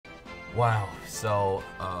Wow, so,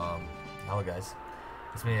 hello guys,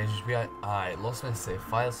 it's me hggpi. I lost my save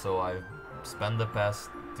file, so I spent the past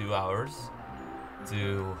 2 hours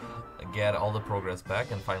to get all the progress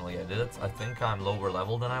back, and finally I did it. I think I'm lower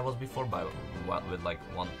level than I was before by with like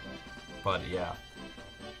 1, but yeah.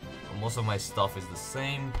 Most of my stuff is the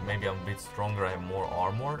same, maybe I'm a bit stronger, I have more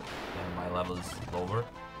armor, and my level is lower,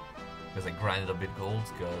 because I grinded a bit gold,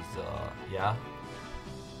 because, yeah.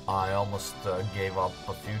 I almost gave up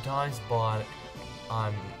a few times, but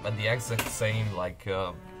I'm at the exact same like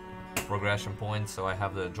progression point, so I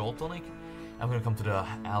have the Jolt tonic. I'm gonna come to the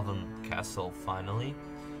Elven Castle finally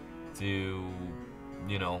to,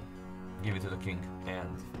 you know, give it to the king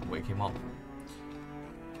and wake him up.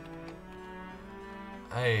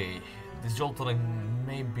 Hey, this Jolt tonic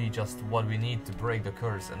may be just what we need to break the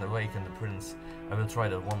curse and awaken the prince. I will try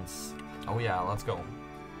that once. Oh yeah, let's go.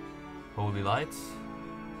 Holy lights.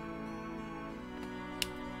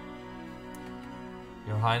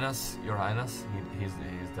 Your Highness, he's dead.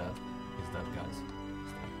 He's dead, guys.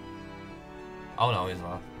 He's dead. Oh no, he's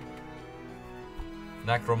not.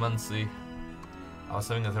 Necromancy. I was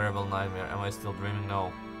having a terrible nightmare. Am I still dreaming?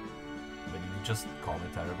 No. But you just call me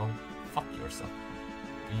terrible. Fuck yourself.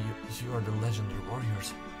 You are the legendary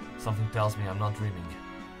warriors. Something tells me I'm not dreaming.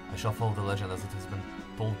 I shall follow the legend as it has been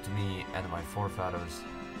told to me and my forefathers.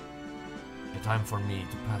 The time for me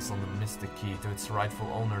to pass on the mystic key to its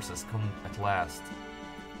rightful owners has come at last.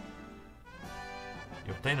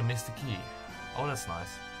 You obtain a mystic key. Oh, that's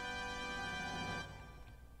nice.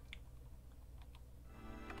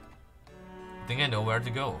 I think I know where to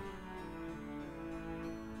go.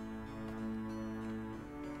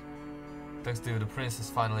 Thanks to you, the prince has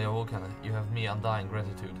finally awoken. You have me undying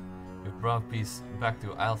gratitude. You've brought peace back to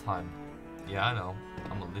Alfheim. Yeah, I know.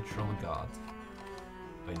 I'm a literal god.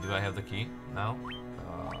 Wait, do I have the key now?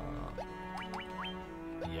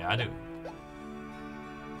 Yeah, I do.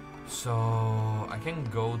 So I can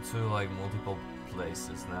go to like multiple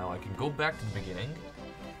places now. I can go back to the beginning,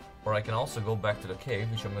 or I can also go back to the cave,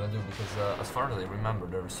 which I'm gonna do because as far as I remember,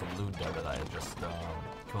 there was some loot there that I just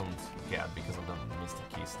couldn't get because of the mystic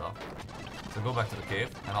key stuff. So go back to the cave,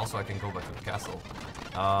 and also I can go back to the castle.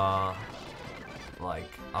 Like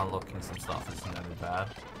unlocking some stuff is never bad.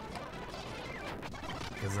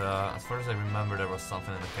 Because as far as I remember, there was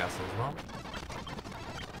something in the castle as well.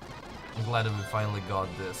 I'm glad that we finally got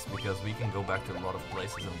this, because we can go back to a lot of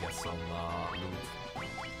places and get some loot.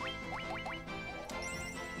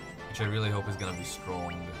 Which I really hope is gonna be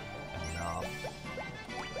strong enough.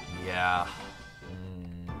 Yeah.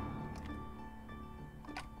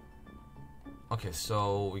 Okay,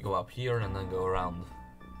 so we go up here and then go around.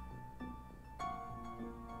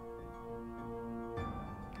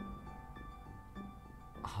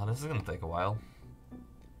 Oh, this is gonna take a while.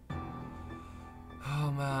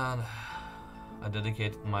 Oh man, I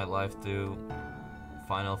dedicated my life to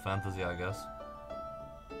Final Fantasy, I guess.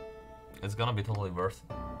 It's gonna be totally worth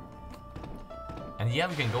it. And yeah,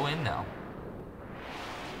 we can go in now.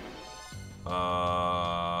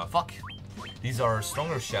 Fuck. These are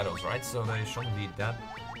stronger shadows, right? So they shouldn't be that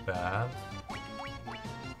bad.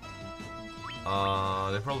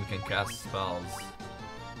 They probably can cast spells.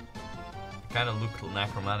 Kind of look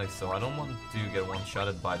necromantic, so I don't want to get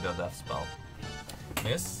one-shotted by the death spell.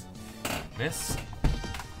 Miss, miss,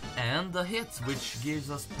 and the hit, which gives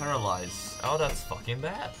us paralyze. Oh, that's fucking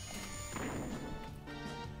bad.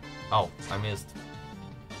 Oh, I missed.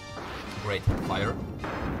 Great, fire,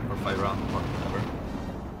 or fire round, or whatever.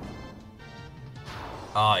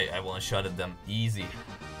 I one-shotted them easy.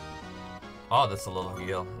 Oh, that's a lot of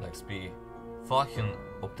heal, XP. Fucking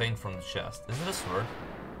obtained from the chest. Is it a sword?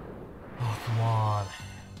 Oh, come on.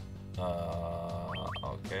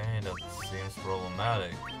 Okay, that seems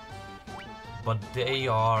problematic. But they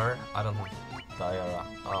are... I don't have Diarrhea.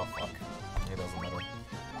 Oh, fuck. It doesn't matter.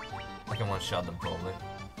 I can one-shot them, probably.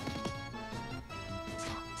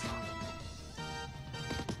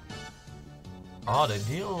 Oh, they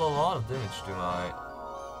deal a lot of damage to my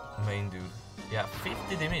main dude. Yeah,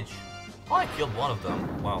 50 damage. Oh, I killed one of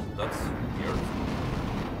them. Wow, that's weird.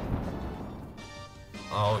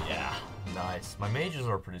 Oh, yeah. Nice. My mages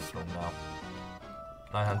are pretty strong now.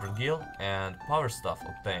 900 gil and power stuff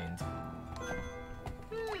obtained.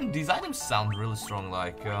 These items sound really strong,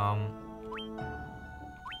 like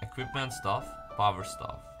equipment stuff, power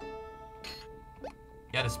stuff.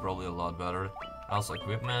 Yeah, this is probably a lot better. Also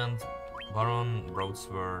equipment, Baron,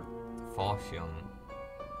 Broadsword, Falchion.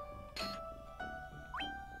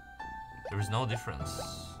 There is no difference.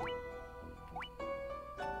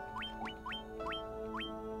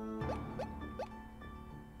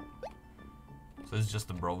 So it's just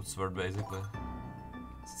a broadsword basically.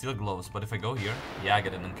 Steel gloves, but if I go here, yeah, I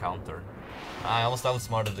get an encounter. I almost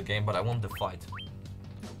outsmarted the game, but I want the fight.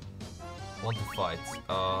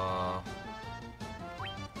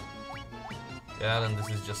 Yeah, then this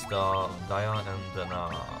is just Dia and then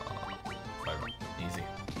Fire. Easy.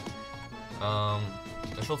 I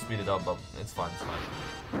should speed it up, but it's fine, it's fine.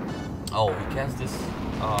 Oh, he cast this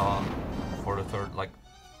for the third, like,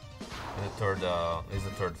 in the third, is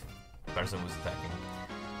the third person who's attacking.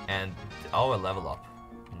 And, oh, a level up.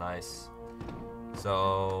 Nice.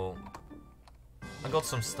 So, I got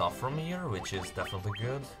some stuff from here, which is definitely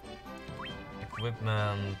good.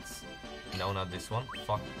 Equipment, no, not this one.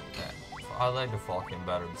 Fuck that. I like the Falcon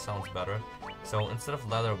better, it sounds better. So, instead of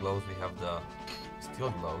leather gloves, we have the steel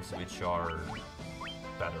gloves, which are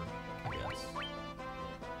better, I guess.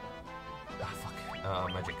 Ah, fuck.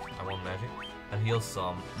 Magic. I want magic. And heal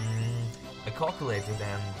some. I calculated,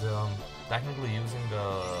 and technically using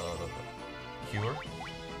the cure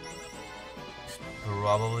is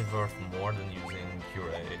probably worth more than using cure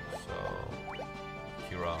aid, so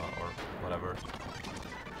cura or whatever.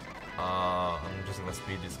 I'm just gonna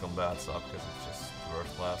speed these combats up because it's just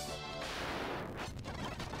worth less.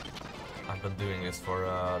 I've been doing this for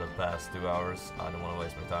the past 2 hours. I don't want to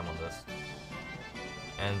waste my time on this.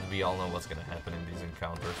 And we all know what's gonna happen in these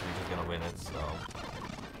encounters. We're just gonna win it, so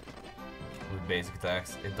with basic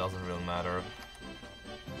attacks, it doesn't really matter.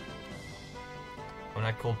 I mean,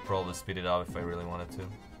 I could probably speed it up if I really wanted to.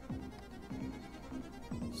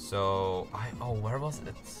 So, oh, where was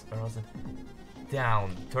it? Where was it?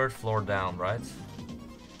 Down, 3rd floor down, right?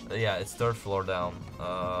 Yeah, it's 3rd floor down.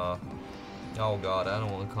 Oh god, I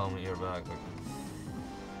don't want to come here back.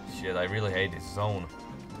 Shit, I really hate this zone.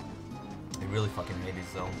 I really fucking hate this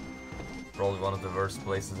zone. Probably one of the worst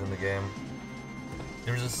places in the game.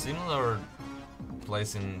 There's a similar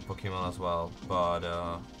place in Pokemon as well, but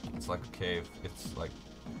it's like a cave. It's like,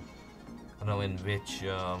 I don't know in which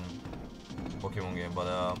Pokemon game, but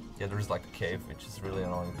yeah, there's like a cave, which is really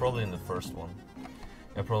annoying. Probably in the first one.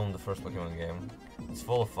 Yeah, probably in the first Pokemon game. It's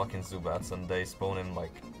full of fucking Zubats, and they spawn in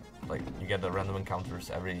like you get the random encounters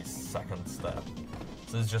every second step.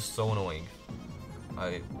 So it's just so annoying.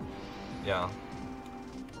 Yeah.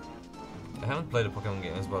 I haven't played the Pokemon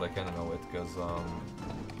games, but I kinda know it because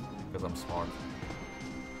I'm smart.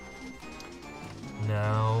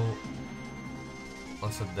 Now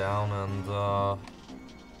let's sit down and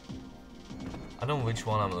I don't know which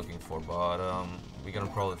one I'm looking for, but we're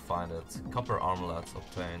gonna probably find it. Copper armlets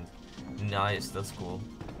obtained. Nice, that's cool.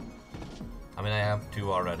 I mean, I have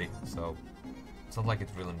 2 already, so it's not like it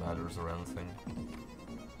really matters or anything.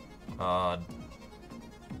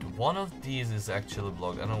 One of these is actually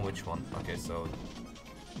blocked. I don't know which one. Okay, so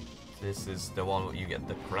this is the one where you get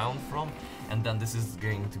the crown from, and then this is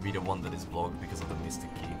going to be the one that is blocked because of the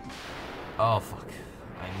mystic key. Oh fuck!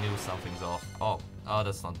 I knew something's off. Oh,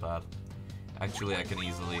 that's not bad. Actually, I can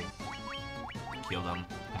easily kill them.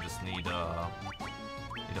 I just need a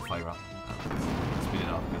fire up. Speed it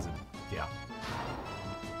up because yeah.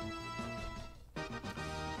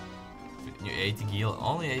 80 gil,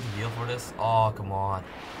 only 80 gil for this? Oh, come on.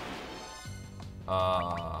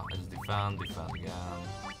 I just defend again.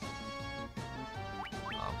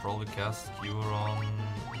 I'll probably cast Cure on him.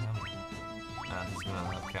 And he's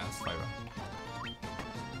gonna cast Fire.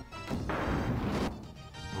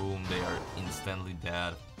 Boom, they are instantly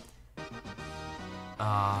dead.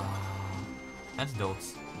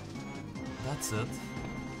 Antidotes. That's it.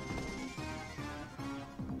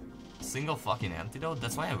 Single fucking antidote?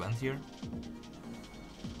 That's why I went here.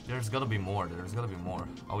 There's gotta be more,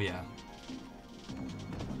 Oh yeah.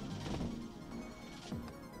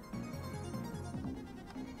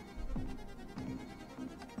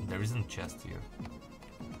 There isn't a chest here.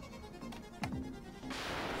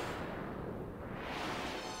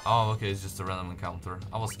 Oh, okay, it's just a random encounter.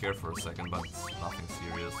 I was scared for a second, but it's nothing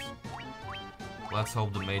serious. Let's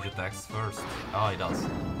hope the mage attacks first. Oh, he does. Easy.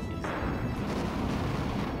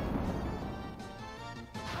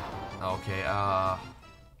 Okay, a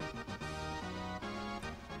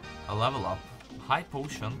level up. High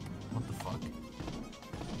potion? What the fuck?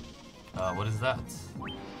 What is that?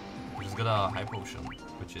 We just got a high potion,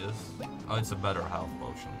 which is... Oh, it's a better health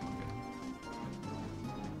potion, okay.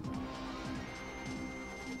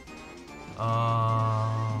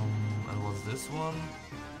 And what's this one?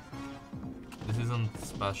 This isn't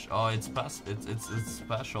special. Oh, it's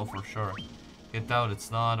special for sure. Hit out, it's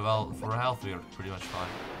not. Well, for health we're pretty much fine.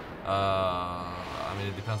 I mean,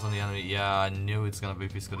 it depends on the enemy. Yeah, I knew it's gonna be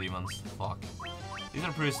Pisco Demons. Fuck. These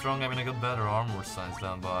are pretty strong. I mean, I got better armor science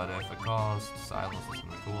then, but if I cost silence, it's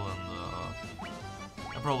gonna be cool.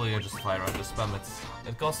 And Probably just fire up, just spam it.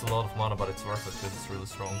 It costs a lot of mana, but it's worth it because it's really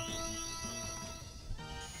strong.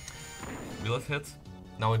 Will it hit?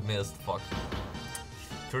 No, it missed. Fuck.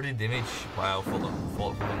 30 damage. Wow, for the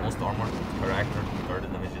most armored character, 30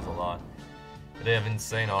 damage is a lot. They have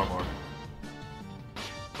insane armor.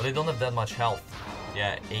 But they don't have that much health.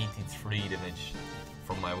 Yeah, 83 damage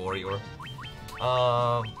from my warrior.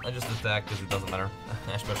 I just attack because it doesn't matter.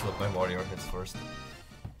 Especially if my warrior hits first.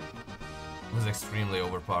 It was extremely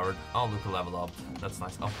overpowered. Oh, look, a level up. That's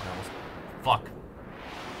nice. Oh, I almost... Fuck.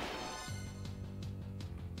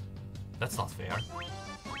 That's not fair.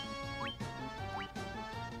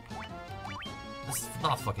 This is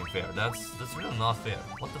not fucking fair. That's really not fair.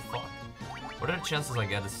 What the fuck? What are the chances I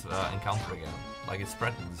get this encounter again? Like, it's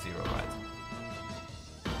practically 0, right?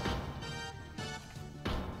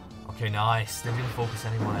 Okay, nice. They didn't focus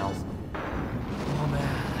anyone else. Oh,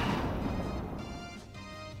 man.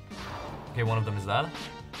 Okay, one of them is dead.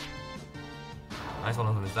 Nice, one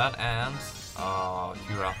of them is dead, and...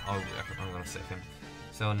 Kira. Oh, yeah, I'm gonna save him.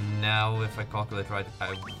 So now, if I calculate right,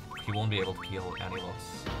 he won't be able to kill any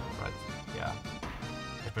loss. Right, yeah.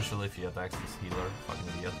 Especially if he attacks this healer. Fucking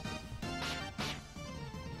idiot.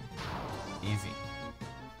 Easy.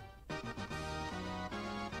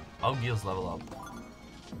 Oh, Gil's level up.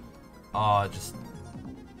 Just...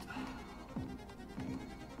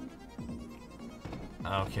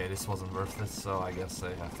 Okay, this wasn't worth it, so I guess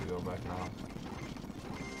I have to go back now.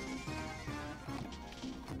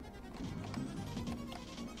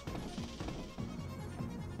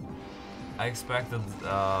 I expected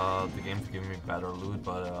the game to give me better loot,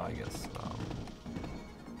 but I guess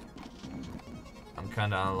I'm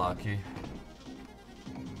kinda unlucky.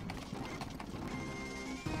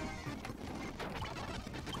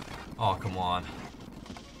 Oh, come on.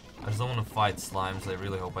 I just don't want to fight slimes. I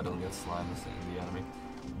really hope I don't get slimes in the enemy.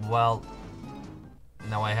 Well,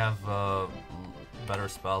 now I have better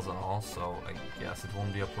spells and all, so I guess it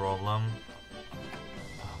won't be a problem.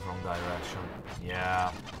 Oh, wrong direction.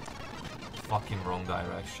 Yeah. Fucking wrong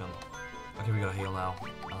direction. Okay, we gotta heal now.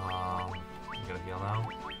 We gotta heal now.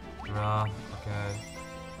 Okay.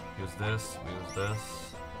 Use this, we use this.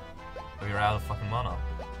 We're out of fucking mana.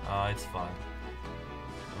 It's fine.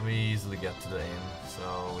 We easily get to the aim,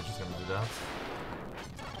 so we're just gonna do that.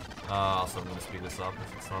 Also, I'm gonna speed this up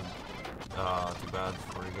if it's not too bad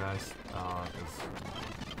for you guys. Cause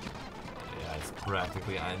yeah, it's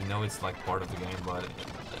practically, I know it's like part of the game, but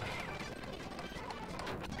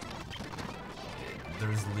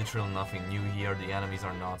there's literally nothing new here. The enemies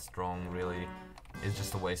are not strong, really. It's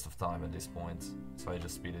just a waste of time at this point. So I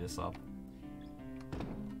just speed this up.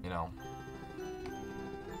 You know.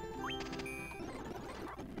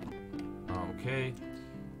 Okay.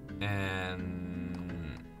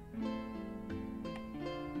 And...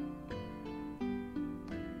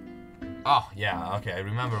 Oh, yeah, okay, I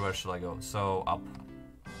remember where should I go. So, up.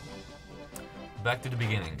 Back to the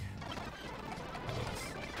beginning.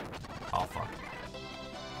 Oh, fuck.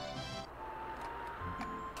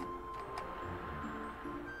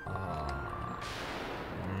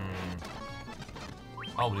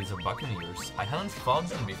 Oh, these are buccaneers. I haven't fought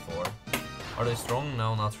them before. Are they strong?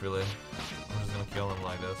 No, not really. I'm just gonna kill them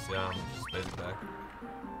like this. Yeah, just basic back.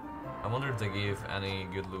 I wonder if they gave any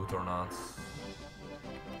good loot or not.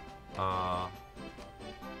 Oh,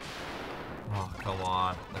 come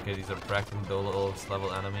on. Okay, these are practically the lowest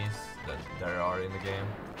level enemies that there are in the game.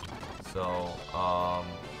 So,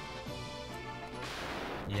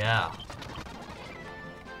 yeah.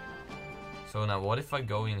 So now, what if I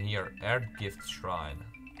go in here? Air Gift Shrine.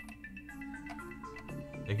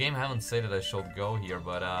 The game haven't said that I should go here,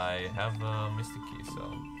 but I have a Mystic Key,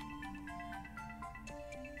 so...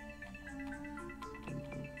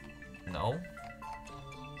 No?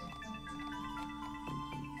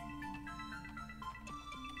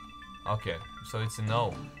 Okay, so it's a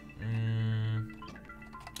no.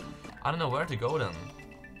 I don't know where to go then.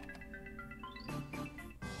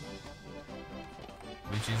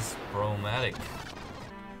 Which is problematic.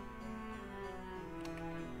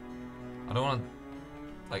 I don't want to...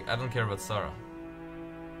 Like, I don't care about Sarah.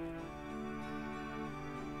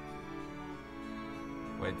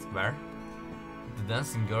 Wait, where? The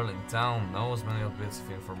dancing girl in town knows many bits of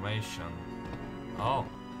information. Oh.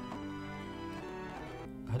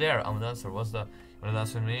 Hi there, I'm a dancer. What's that? You wanna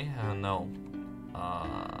dance with me? No.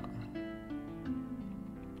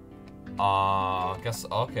 Guess,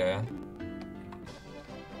 okay.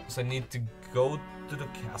 So I need to go to the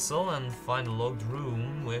castle and find a locked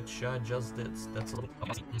room, which I just did. That's a little...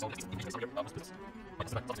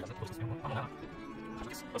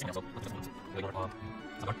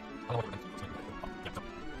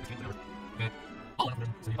 Oh,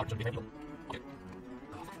 so you should be able. Okay.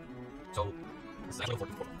 So this is actually for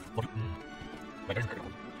wait, there's wait,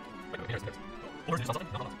 here's or is it something?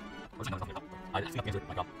 No, no, no. Or is it something? I think it's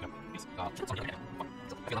my god. Yeah. Please. Sure, something again.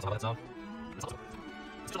 Okay, that's how that's it's also.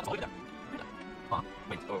 It's just all there. Huh?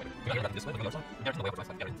 Wait, oh wait. We gotta get this way, we gotta go. There's no way of trying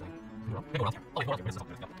to get it. We go around here. Oh, we go around here. This is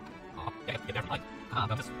something. Yeah, get there. Like,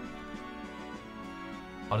 got this.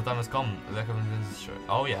 Oh, the time has come.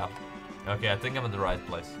 Oh yeah. Okay, I think I'm in the right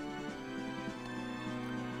place.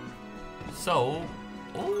 So,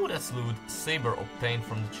 oh, that's loot. Saber obtained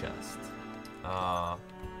from the chest.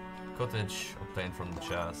 Cottage obtained from the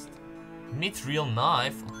chest. Mithril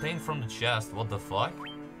knife obtained from the chest. What the fuck?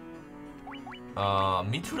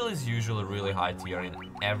 Mithril is usually really high tier in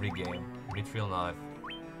every game. Mithril knife.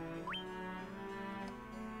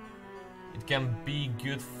 It can be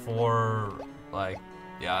good for like,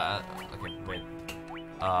 yeah. Okay, wait.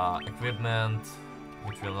 Equipment.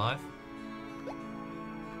 Mithril knife.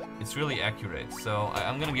 It's really accurate, so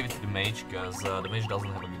I'm gonna give it to the mage, because the mage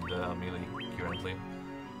doesn't have a good melee currently.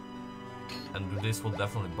 And this will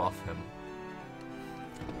definitely buff him.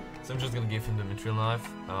 So I'm just gonna give him the mithril knife.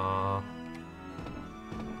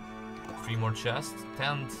 3 more chests.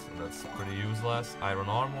 Tent, that's pretty useless. Iron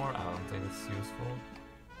armor, I don't think it's useful.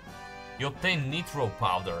 You obtain nitro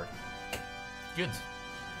powder. Good.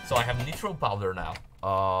 So I have nitro powder now.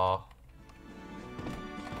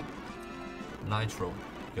 Nitro.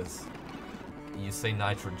 Because you say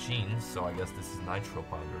nitrogen, so I guess this is nitro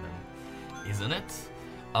powder then, isn't it?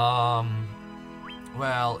 Well,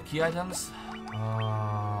 key items.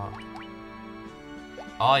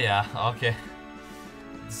 Oh yeah, okay.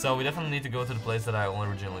 So we definitely need to go to the place that I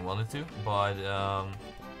originally wanted to, but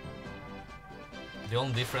the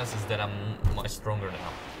only difference is that I'm much stronger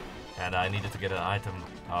now, and I needed to get an item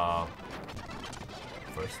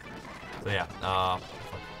first. So yeah,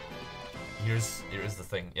 Here's the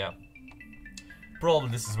thing, yeah. Probably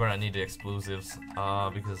this is where I need the explosives,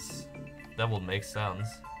 because that would make sense.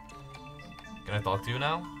 Can I talk to you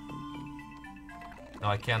now? No,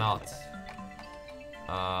 I cannot.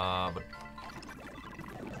 But...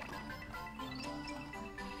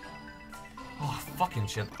 Oh, fucking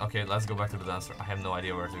shit. Okay, let's go back to the dancer. I have no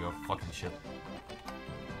idea where to go. Fucking shit.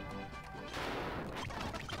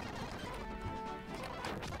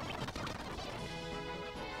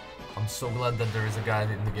 I'm so glad that there is a guide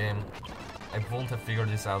in the game. I won't have figured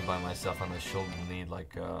this out by myself, and I should need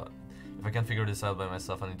like if I can figure this out by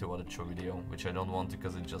myself, I need to watch a video, which I don't want to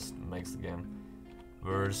because it just makes the game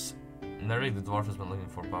worse. Nerik, the dwarf has been looking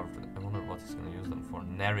for power. I wonder what he's gonna use them for.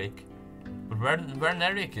 Nerik, but where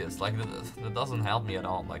Nerik is? Like that doesn't help me at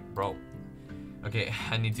all. Like, bro. Okay,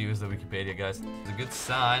 I need to use the Wikipedia, guys. It's a good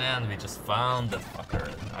sign, and we just found the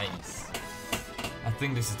fucker. Nice. I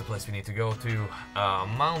think this is the place we need to go to.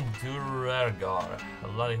 Mount Durergar.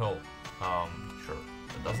 Bloody hole. Sure.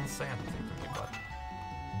 It doesn't say anything to me, but...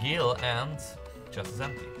 Gil and... chest is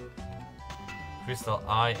empty. Crystal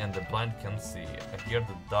Eye and the blind can see. I hear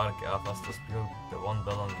the dark elf has to spill the one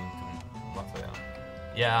belonging to Mataya.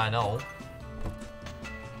 Yeah, I know.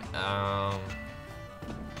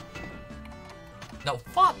 No,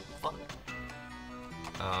 fuck! Fuck!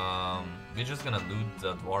 We're just gonna loot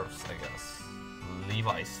the dwarves, I guess.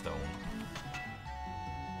 Levi stone.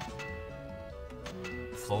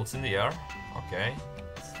 Floats in the air. Okay.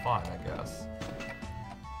 It's fine, I guess.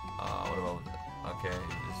 What about... Okay, it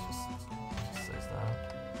just says that.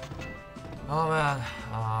 Oh man.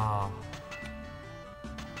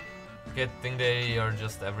 Okay, I think they are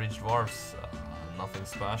just average dwarves. Nothing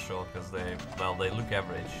special, because they... well, they look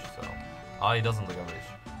average, so... he doesn't look average.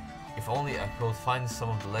 If only I could find some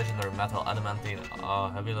of the legendary metal adamantine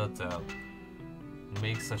heavy-lit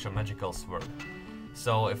make such a magical sword.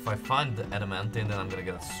 So if I find the adamantine, then I'm gonna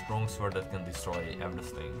get a strong sword that can destroy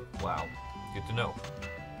everything. Wow, good to know.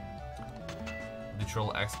 The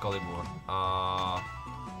troll Excalibur.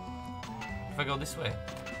 If I go this way,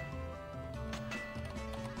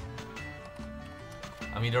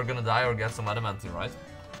 I'm either gonna die or get some adamantine, right?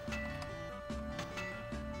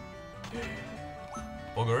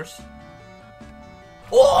 Boogers.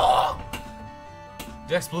 Oh!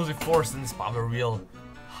 The explosive force in this power wheel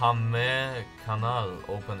Hame Canal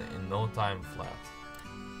open in no time flat.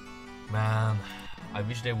 Man, I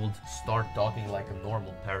wish they would start talking like a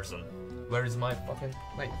normal person. Where is my fucking...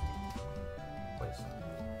 wait. Please.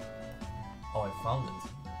 Oh, I found it.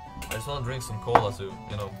 I just want to drink some cola to,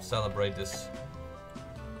 you know, celebrate this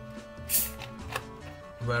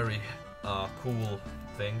very cool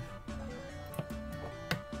thing.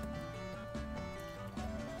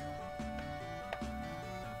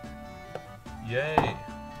 Yay!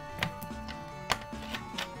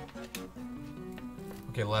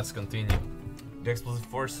 Okay, let's continue. The explosive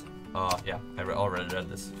force. Yeah, I already read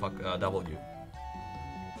this. Fuck, W.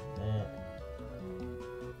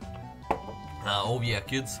 Oh yeah,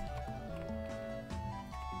 kids.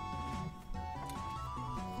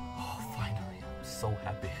 Oh, finally, I'm so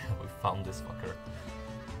happy we found this fucker.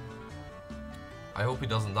 I hope he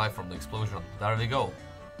doesn't die from the explosion. There we go.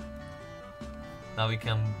 Now we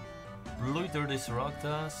can loiter this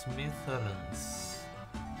Rocta Smithlands.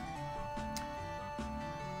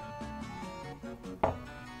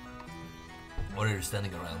 What are you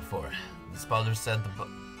standing around for? The spouter said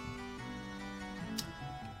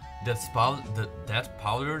that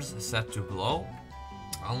powder's set to blow.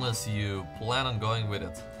 Unless you plan on going with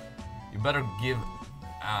it. You better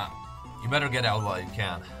get out while you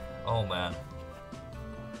can. Oh man.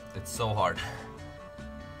 It's so hard.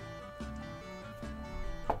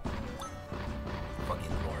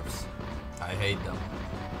 Fucking dwarves. I hate them.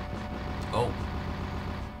 Oh.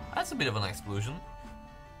 That's a bit of an explosion.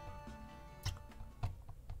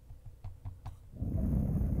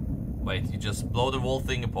 Wait, you just blow the whole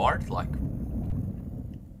thing apart? Like...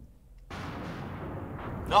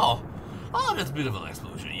 Oh! Oh, that's a bit of an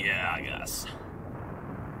explosion. Yeah, I guess.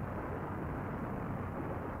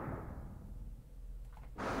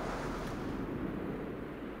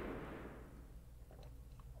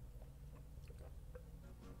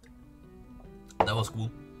 That was cool.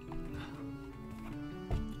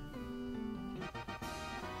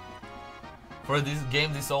 For this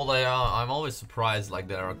game this old, I'm always surprised like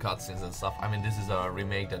there are cutscenes and stuff. I mean, this is a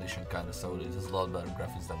remake edition kind of, so this is a lot better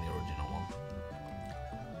graphics than the original one.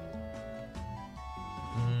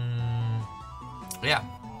 Yeah.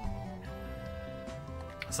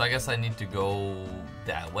 So I guess I need to go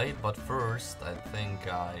that way, but first I think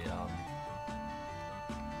I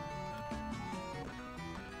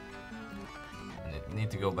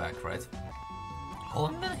need to go back, right? Oh,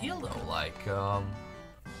 I'm gonna heal though, like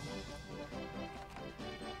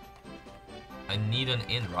I need an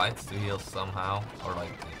in, right, to heal somehow, or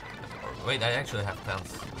like, or wait, I actually have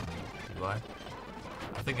tents. Do I?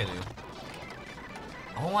 I think I do.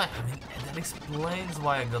 Oh, I mean, that explains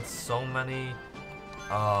why I got so many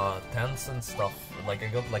tents and stuff. Like I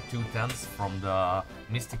got like 2 tents from the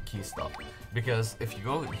Mystic Key stuff. Because if you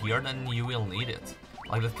go here, then you will need it.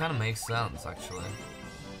 Like that kind of makes sense, actually.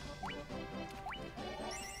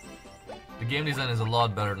 The game design is a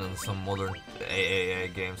lot better than some modern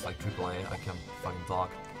AAA games like AAA. I can't fucking talk.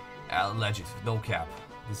 Legit, no cap.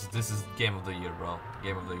 This is game of the year, bro.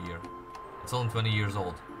 Game of the year. It's only 20 years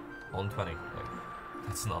old. Only 20. Like,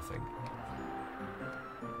 that's nothing.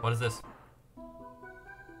 What is this?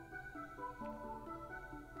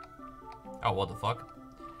 Oh, what the fuck?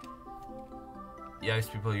 Yeah,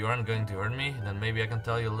 people, you aren't going to hurt me? Then maybe I can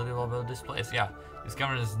tell you a little about this place. Yeah, this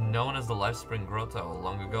cavern is known as the Lifespring Grotto.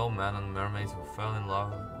 Long ago, men and mermaids who fell in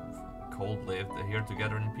love cold lived here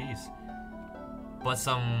together in peace. But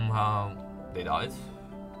somehow they died,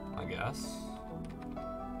 I guess.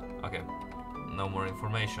 Okay, no more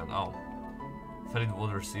information. Oh, fetid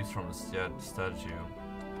wood received from the statue.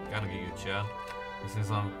 Gonna give you a chat. This is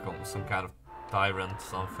some kind of tyrant,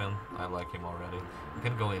 something. I like him already. I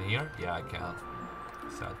can go in here? Yeah, I can't.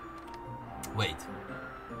 Sad. Wait.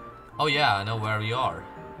 Oh yeah, I know where we are.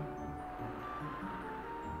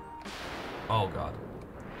 Oh god.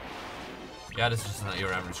 Yeah, this is just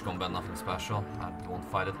your average combat, nothing special. I won't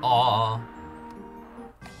fight it. Oh,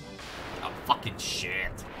 fucking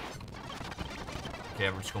shit. Okay,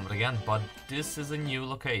 average combat again, but this is a new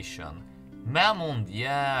location. Mammund,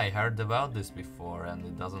 yeah, I heard about this before, and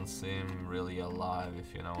it doesn't seem really alive,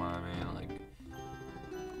 if you know what I mean. Like,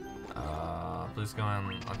 please go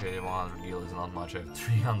in. Okay, 100 gil is not much. I have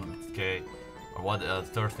 300k, or what?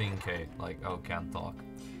 13k. Like, oh, can't talk.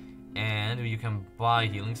 And you can buy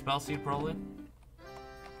healing spells here, probably.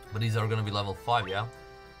 But these are gonna be level 5, yeah.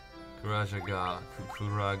 Kurajaga,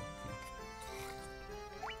 Kukurag.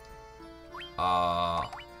 Oh,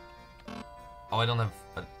 I don't have.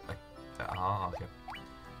 Okay.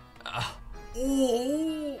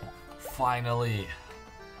 Oh, finally,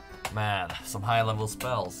 man, some high-level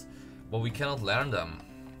spells, but we cannot learn them.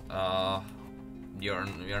 We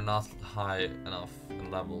are not high enough in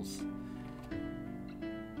levels.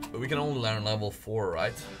 But we can only learn level 4,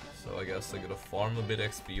 right? So I guess I gotta farm a bit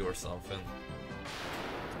XP or something.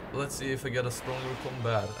 Let's see if I get a stronger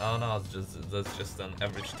combat. Oh no, that's just an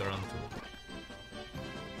average turn too.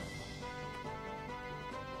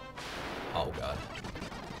 Oh god.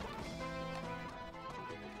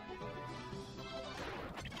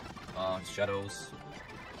 Shadows.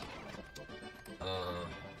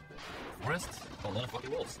 Forest? Oh, none of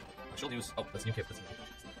fucking wolves. I should use. Oh, that's new cave. That's new cave.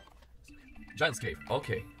 Giant's Cave.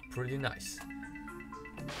 Okay, pretty nice.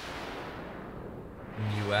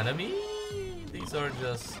 New enemy? These are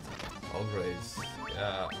just ogres.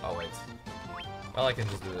 Yeah. Oh wait. Well, I can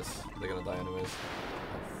just do this. They're gonna die anyways.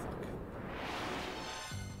 Oh fuck.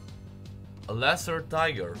 A lesser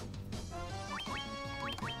tiger.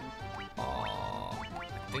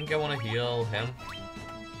 I think I want to heal him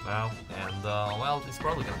now, and well, he's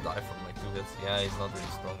probably gonna die from like 2 hits. Yeah, he's not really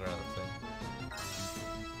strong or anything.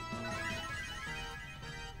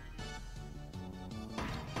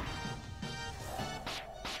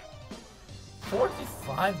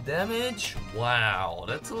 $45 damage? Wow,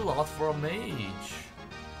 that's a lot for a mage.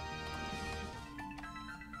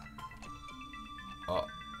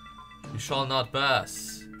 You shall not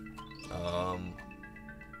pass.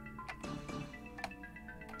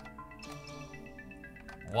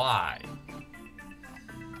 Why?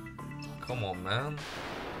 Come on, man.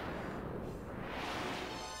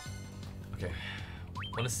 Okay.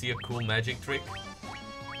 Wanna see a cool magic trick?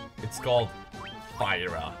 It's called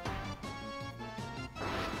playtrough.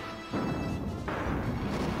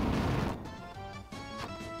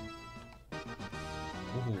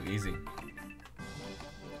 Ooh, easy.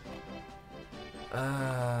 I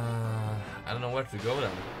don't know where to go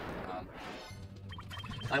then.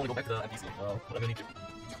 I want to go back to the NPC. What am I gonna need to?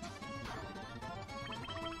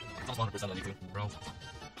 It's almost 100% I need to, bro.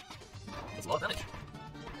 That's a lot of damage.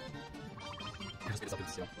 Just get this up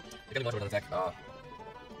into this, I can watch another attack.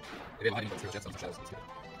 Maybe I'm hiding from zero chance of shadows.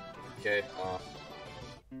 Okay,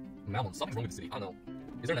 Malmon, something's wrong with the city. I don't know.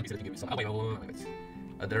 Is there an NPC that can give me some? Oh,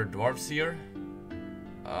 wait. There are dwarves here.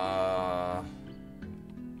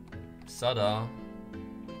 Sada.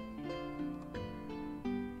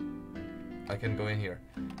 I can go in here.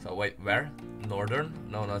 So wait, where? Northern?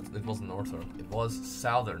 No, it wasn't northern. It was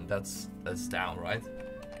southern. That's down, right?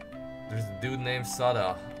 There's a dude named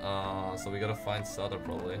Sada. So we gotta find Sada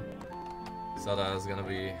probably. Sada is gonna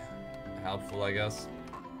be helpful, I guess.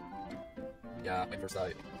 Yeah, wait, first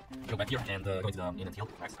I go back here and go into the inn and heal.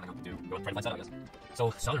 Next, I'm gonna go try to find Sada, I guess.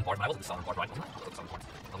 So southern part. I wasn't the southern part, right? I wasn't the southern part.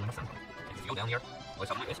 If you go down here, oh,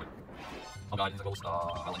 southern, yes. Oh god, there's a ghost.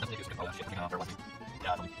 I'll definitely use it. Oh shit, I think I'm after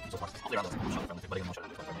yeah, from so far. I'll be around this shot friendly, but again, no shot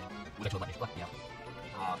friendly. We'll actually let me,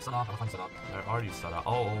 yeah. Sada, I'll find Sada. Where are you, Sada?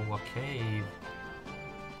 Oh, a cave.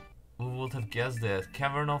 Who would have guessed it?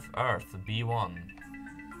 Cavern of Earth, B1.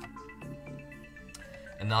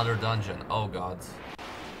 Another dungeon. Oh god.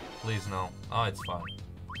 Please no. Oh, it's fine.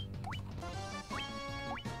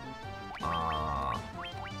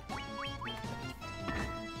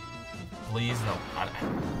 Please no.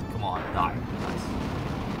 Come on, die. Nice.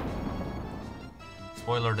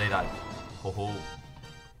 Spoiler, they died. Ho ho.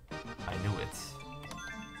 I knew it.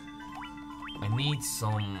 I need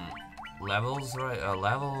some levels, right?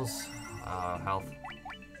 Health.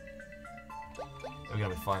 We're gonna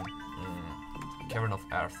be fine. Cavern of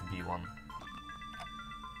Earth, B1.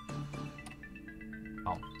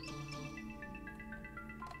 Oh.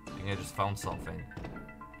 I think I just found something.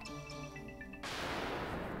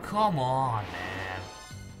 Come on, man.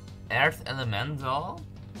 Earth Elemental?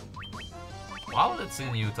 Wow, that's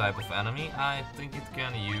a new type of enemy. I think it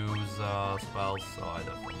can use spells, so I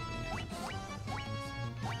definitely use.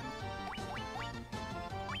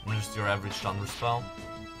 Just your average thunder spell.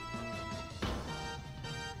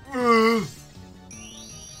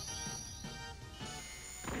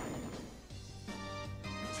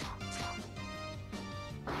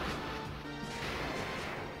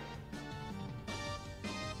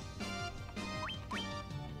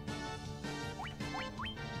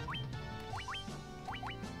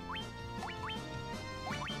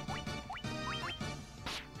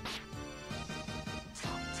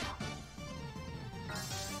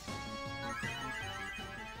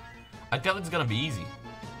 I feel it's gonna be easy.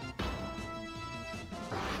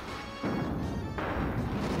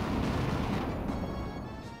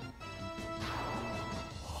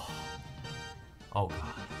 Oh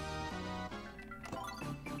god.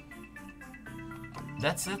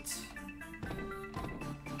 That's it?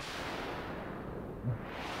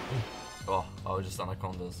 Oh, just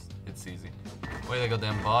anacondas. It's easy. Wait, I got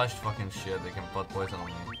them botched. Fucking shit, they can put poison on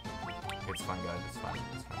me. It's fine, guys, it's fine.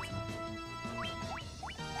 It's fine.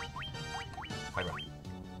 Fire.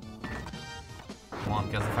 Come on,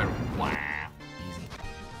 cast the fire. Wow. Easy.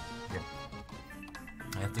 Okay.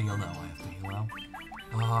 I have to heal now.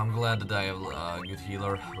 I'm glad that I have a good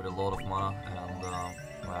healer with a lot of mana, and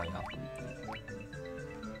well, yeah.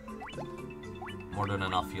 More than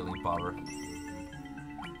enough healing power. I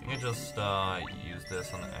think I just use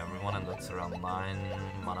this on everyone, and that's around 9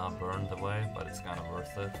 mana burned away, but it's kind of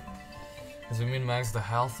worth it. Cause we min-maxed the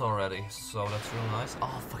health already, so that's really nice.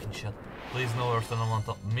 Oh fucking shit! Please no Earth and on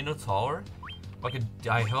top. Minotaur.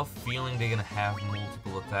 I have a feeling they're gonna have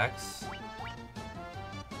multiple attacks.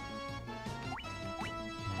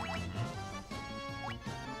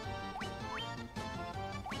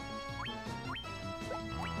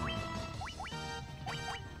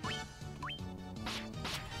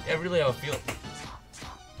 I really have a feeling.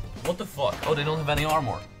 What the fuck? Oh, they don't have any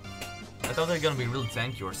armor. I thought they were gonna be really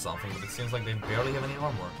tanky or something, but it seems like they barely have any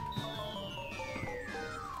armor.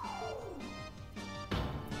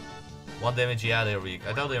 1 damage, yeah, they're weak.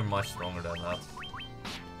 I thought they were much stronger than that.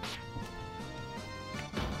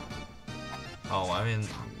 Oh, I mean,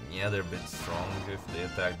 yeah, they're a bit strong if they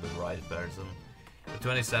attack the right person. The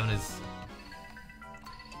 27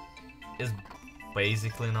 is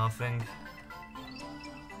basically nothing.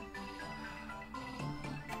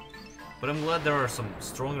 But I'm glad there are some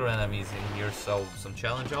stronger enemies in here, so some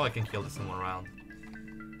challenge. Oh, I can kill this in 1 round.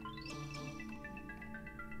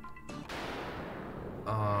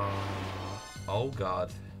 Oh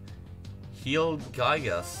god. Heal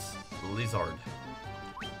Gygas Lizard.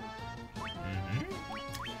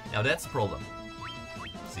 Now that's a problem.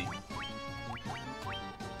 See. You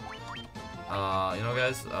know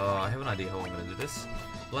guys, I have an idea how I'm gonna do this.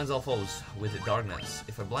 Blinds all foes with darkness.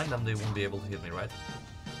 If I blind them, they won't be able to hit me, right?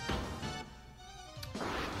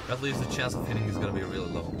 At least the chance of hitting is gonna be really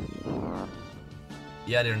low.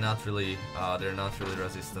 Yeah, they're not really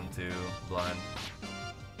resistant to blind.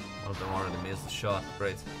 One of them already missed the shot.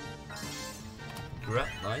 Great. Cura,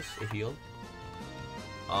 nice. A heal.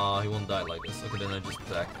 He won't die like this. Okay, then I just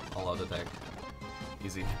attack. All out attack.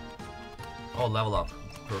 Easy. Oh, level up.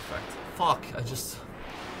 Perfect. Fuck, I just...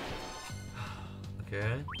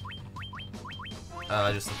 Okay.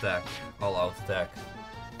 I just attack. All out attack.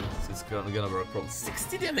 It's gonna work probably.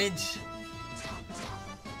 60 damage!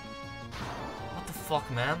 What the fuck,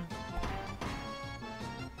 man?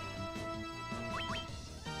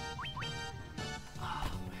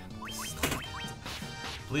 Oh, man.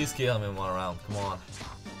 Please kill him in 1 round, come on.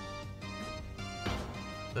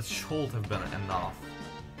 That should have been enough.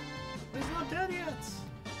 He's not dead yet!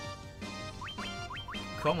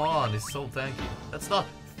 Come on, he's so tanky. That's not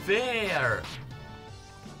fair!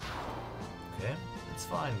 Okay. It's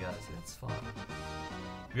fine, guys, it's fine.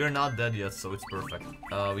 We are not dead yet, so it's perfect.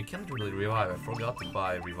 We can't really revive. I forgot to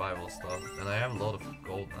buy revival stuff, and I have a lot of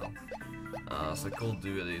gold now. So I could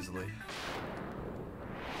do it easily.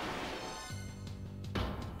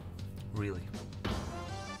 Really?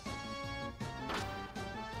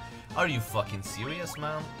 Are you fucking serious,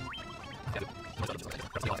 man?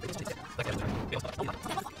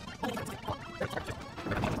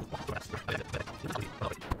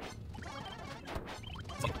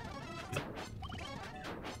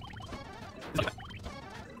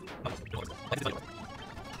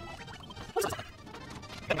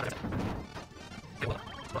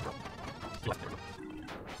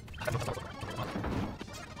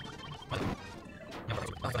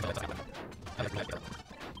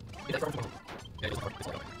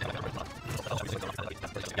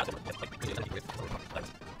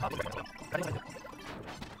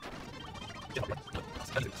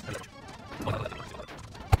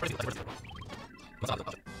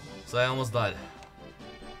 So I almost died.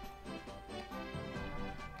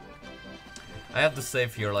 I have to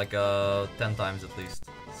save here like 10 times at least.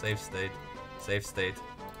 Save state. Save state.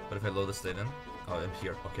 But if I load the state in? Oh, I'm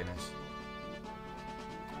here. Okay, nice.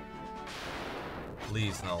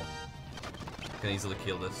 Please, no. I can easily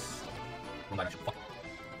kill this. Fuck.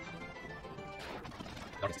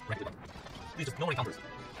 Please, just no more encounters.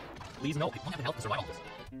 Please, no. I don't have the health to survive all this.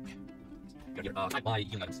 Here, I buy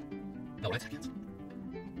healing items. No, I can't.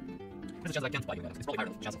 There's a chance I can't buy healing items. It's probably higher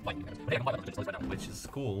than the chance of buying healing items. But hey, I can buy items right now. Which is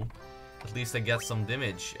cool. At least I get some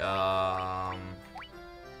damage.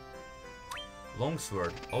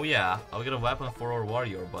 Longsword. Oh yeah, I'll get a weapon for our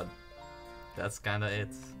warrior, but that's kinda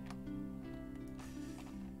it.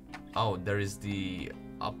 Oh, there is the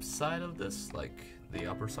upside of this, like the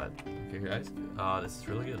upper side. Okay, guys. This is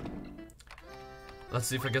really good. Let's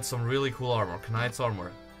see if I get some really cool armor. Knight's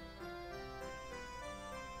armor.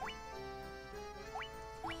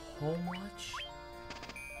 How much?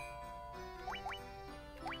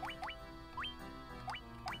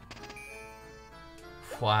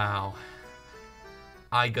 Wow.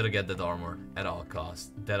 I gotta get that armor at all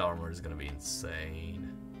costs. That armor is gonna be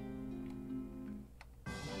insane.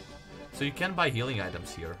 So you can buy healing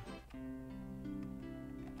items here.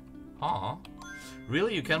 Huh?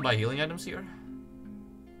 Really? You can buy healing items here?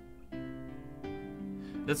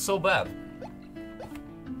 That's so bad.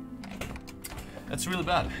 That's really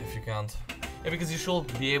bad if you can't. Yeah, because you should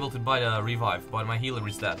be able to buy the revive, but my healer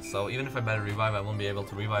is dead, so even if I buy the revive, I won't be able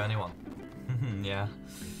to revive anyone. Yeah.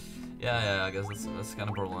 Yeah, I guess that's kind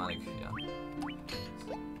of problematic,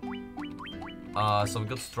 yeah. So we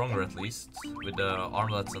got stronger at least, with the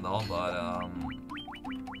armlets and all, but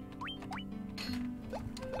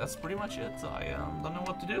that's pretty much it. I don't know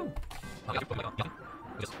what to do.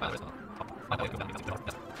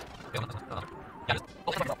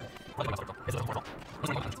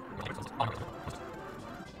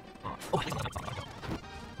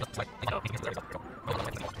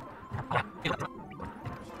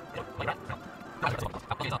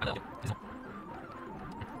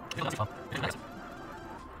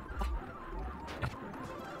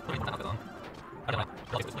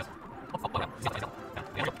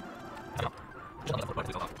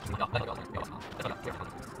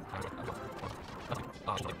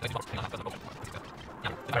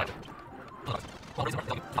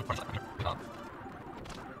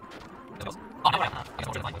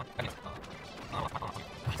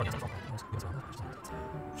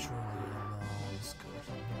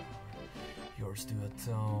 Yours to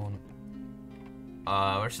atone.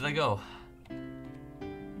 Where should I go?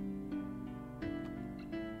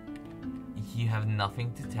 You have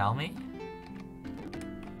nothing to tell me?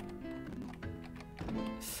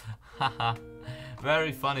 Haha.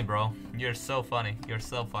 Very funny, bro. You're so funny. You're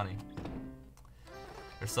so funny.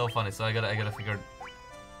 You're so funny. So I gotta figure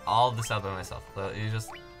all this out by myself. So you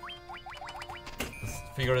just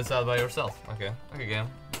figure this out by yourself. Okay. Okay, game.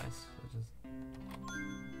 Nice.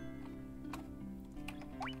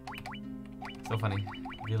 So funny.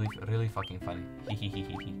 Really fucking funny.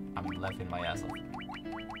 Hehehehe. I'm laughing my ass off.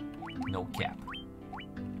 No cap.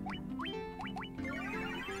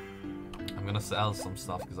 I'm gonna sell some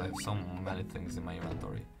stuff because I have so many things in my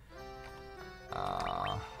inventory.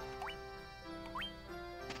 I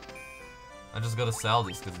just gotta sell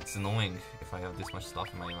this because it's annoying if I have this much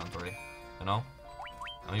stuff in my inventory. You know?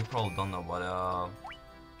 I mean, you probably don't know, but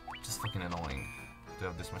just fucking annoying to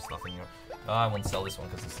have this much stuff in here. I won't sell this one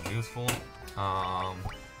because this is useful.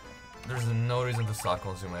 There's no reason to sell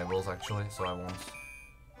consumables actually, so I won't.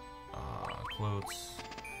 Clothes.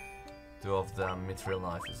 2 of them. Mithril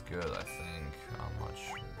knife is good, I think. I'm not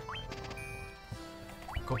sure.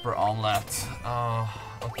 Copper omelet.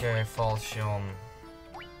 Okay, falchion.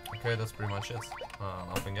 Okay, that's pretty much it.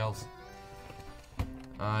 Nothing else.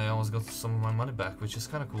 I almost got some of my money back, which is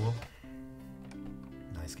kind of cool.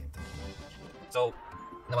 Nice game, thank you. So,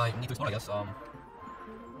 now I need to explore, I guess. I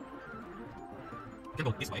can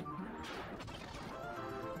go this way.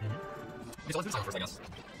 Okay, so let's do something first, I guess.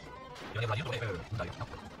 I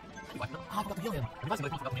forgot to heal him! I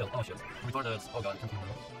forgot to heal. Oh shit. Retarded. Oh god, I can't heal him.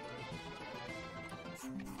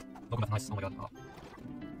 No combat, nice. Oh my god. So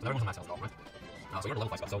everyone's a max health spell, right? So you're a level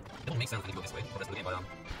 5 spell, so it don't make sense that you go this way for the rest of the game, but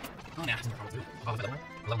oh nah, it's not problem too. How was that one?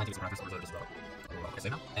 Level 90 is practice over this route. Okay,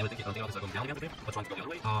 save now. And we think I'll take going down again, okay? But trying to go the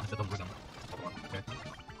other way. That doesn't work down. Okay.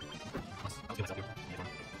 Nice. I'll see myself here.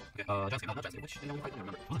 Okay, giant scale, not giant scale, which I don't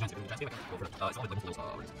remember. It wasn't giant scale, I can't go for it. It's only like multiple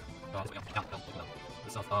words. This way, yeah,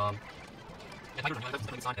 this stuff, yeah, Tiger's running out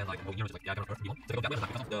of sign and like, well, you're just like, yeah, I don't know, you want to go that way,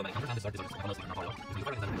 because of the many counters and this start honestly not part of it. If you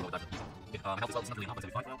fight and then go that easy. Okay, my health is not really enough, but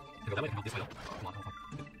 75 now. Can go that way, can go this way though. Come on, I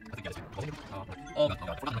think, yeah, this way. Oh god,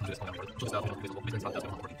 I forgot to do this. Oh god, just out, this little business, not just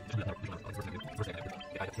working. First thing,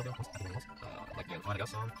 okay, I get killed now, I think else. Like, yeah, fine, I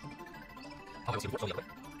guess. I'll go see the portal the other way.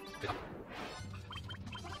 Okay,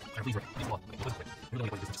 and please, what? Wait, what is it? We're gonna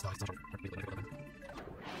wait, this is just, it's not short.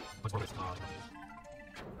 What's progress?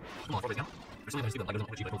 Come on, progress now. There's something I see that like there's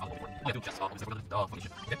no achieve I don't follow before. Oh, I do chest, obviously I forgot fucking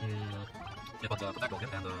shit. Okay. Yeah, but protect again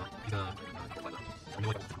and he's gonna fight now. I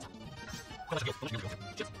mean, how much heals?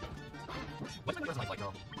 Shit. Why does my like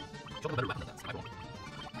show them a better weapon than that? I won't.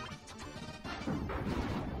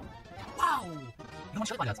 Wow! No one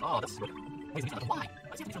shot by that. Oh, that's really wait, why?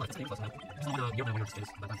 I see like this plus it's not like you're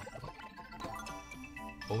space.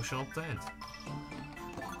 Potion obtained.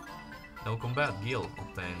 No combat, Gil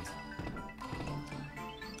obtained.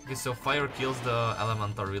 Okay, so fire kills the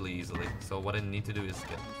elemental really easily. So what I need to do is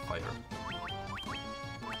get fire.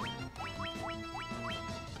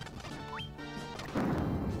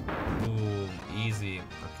 Boom, easy.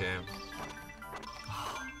 Okay.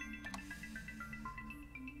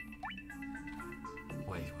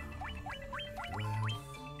 Wait. Do I have...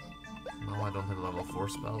 No, I don't have level 4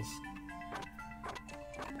 spells.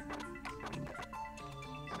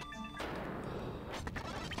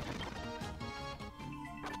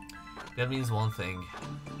 That means one thing.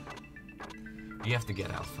 You have to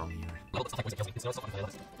get out from here.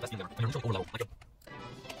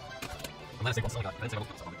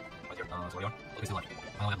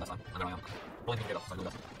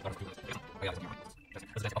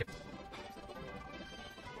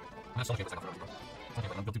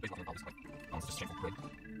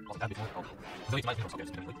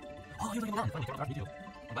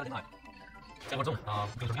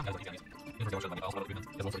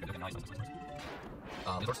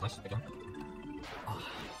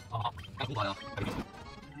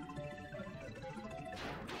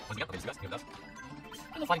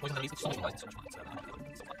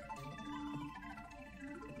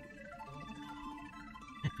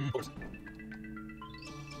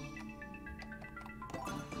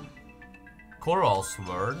 Coral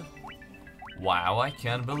Sword? Wow, I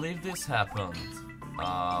can't believe this happened.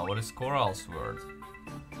 What is Coral Sword?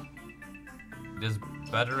 There's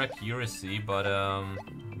better accuracy, but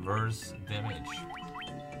worse damage.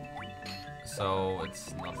 So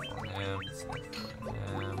it's not for him, it's not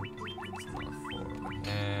for him, it's not for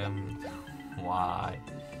him. Why?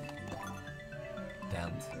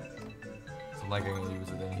 Damned. So like I'm gonna use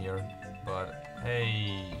it in here, but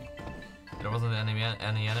hey, there wasn't any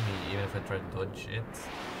enemy, even if I tried to dodge it.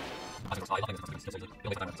 I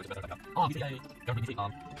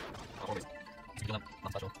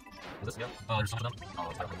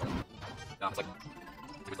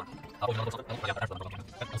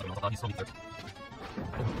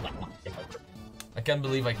can't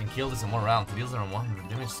believe I can kill this in one round. It deals around 100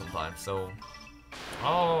 damage sometimes, so...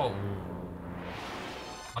 Oh!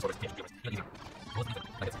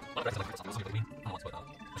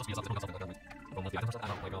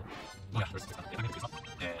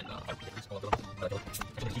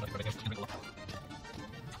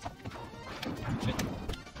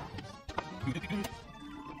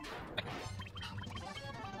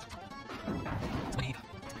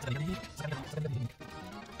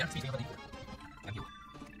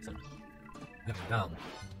 Down.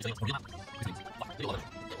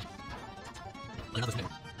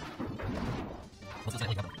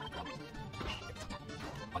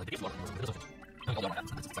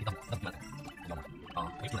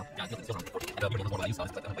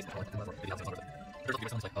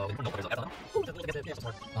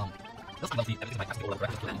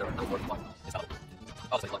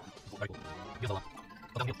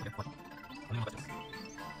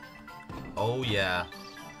 Oh yeah.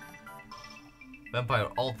 Vampire,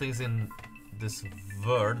 all things in this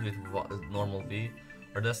world with normal B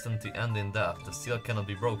are destined to end in death. The seal cannot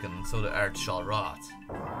be broken, and so the earth shall rot.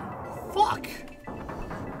 Fuck!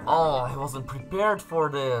 Oh, I wasn't prepared for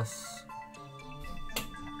this.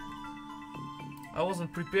 I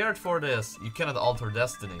wasn't prepared for this. You cannot alter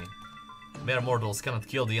destiny. Mere mortals cannot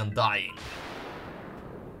kill the undying.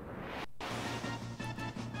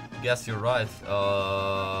 Guess you're right.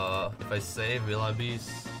 If I save, will I be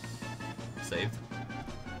saved?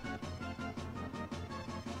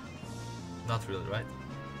 Not really, right?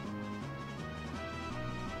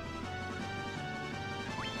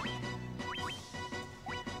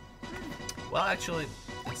 Well, actually,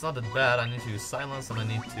 it's not that bad. I need to use silence and I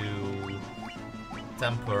need to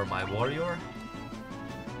temper my warrior.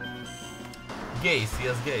 Gaze, he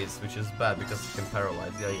has gaze, which is bad because he can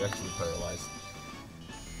paralyze. Yeah, he actually paralyzed.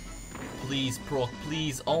 Please, proc,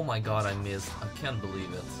 please. Oh my god, I missed. I can't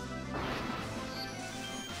believe it.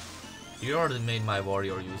 You already made my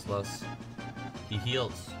warrior useless. He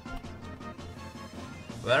heals.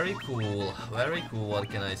 Very cool, what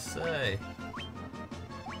can I say?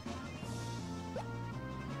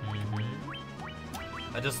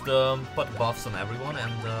 I just put buffs on everyone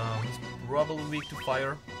and he's probably weak to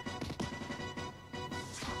fire.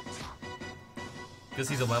 Because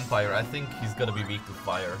he's a vampire, I think he's gonna be weak to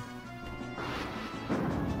fire.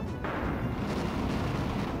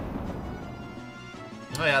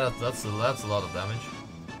 Oh yeah, that's a lot of damage.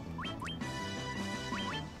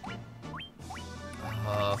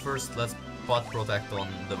 First, let's pot protect on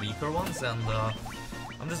the weaker ones, and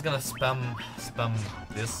I'm just gonna spam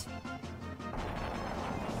this.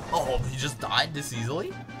 Oh, he just died this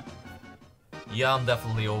easily? Yeah, I'm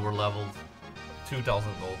definitely over leveled.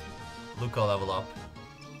 2000 gold. Look, I'll level up.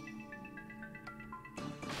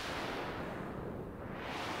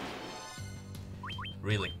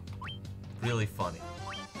 Really funny.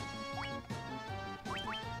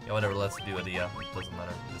 Yeah, whatever, let's do it, yeah, it doesn't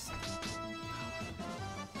matter. Just...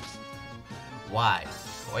 Why?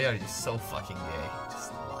 Why are you so fucking gay?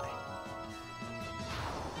 Just why?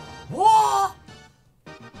 What?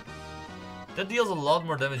 That deals a lot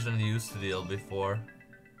more damage than it used to deal before.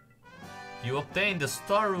 You obtained the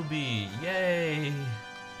Star Ruby! Yay!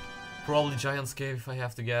 Probably Giant's Cave if I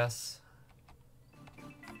have to guess.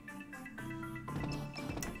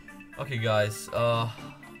 Okay guys,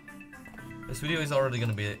 This video is already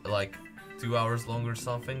gonna be like 2 hours long or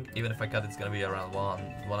something. Even if I cut, it's gonna be around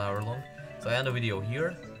one hour long. So I end the video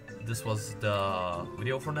here. This was the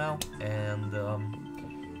video for now, and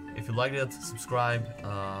if you liked it, subscribe,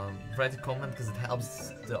 write a comment because it helps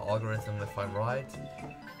the algorithm if I'm right.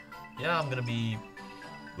 Yeah, I'm gonna be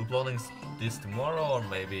uploading this tomorrow or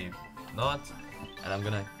maybe not, and I'm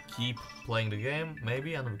gonna keep playing the game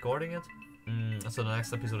maybe and recording it. So the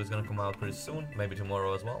next episode is gonna come out pretty soon, maybe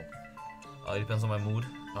tomorrow as well. It depends on my mood.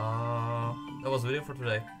 That was the video for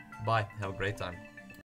today. Bye, have a great time.